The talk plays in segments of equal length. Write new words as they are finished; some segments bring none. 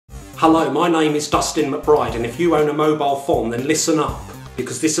Hello, my name is Dustin MacBride, and if you own a mobile phone, then listen up,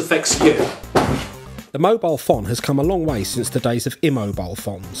 because this affects you. The mobile phone has come a long way since the days of immobile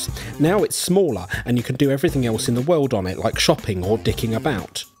phones. Now it's smaller and you can do everything else in the world on it, like shopping or dicking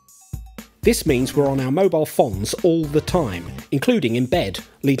about. This means we're on our mobile phones all the time, including in bed,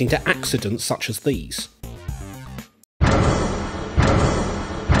 leading to accidents such as these.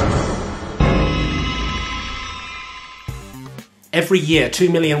 Every year, 2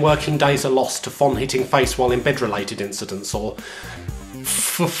 million working days are lost to phone hitting face while in bed related incidents, or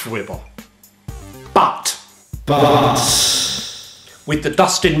f-wibble. But with the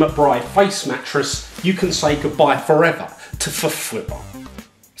Dustin MacBride face mattress, you can say goodbye forever to f-wibble.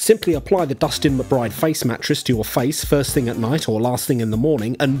 Simply apply the Dustin MacBride face mattress to your face first thing at night or last thing in the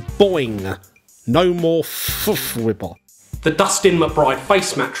morning, and boing! No more f-wibble. The Dustin MacBride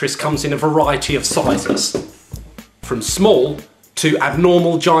face mattress comes in a variety of sizes, from small to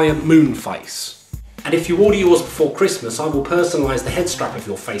abnormal giant moon face. And if you order yours before Christmas, I will personalise the head strap of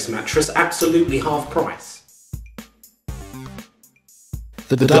your face mattress absolutely half price.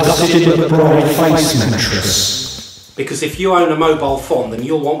 The Dustin MacBride face mattress. Because if you own a mobile phone, then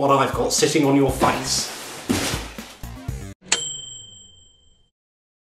you'll want what I've got sitting on your face.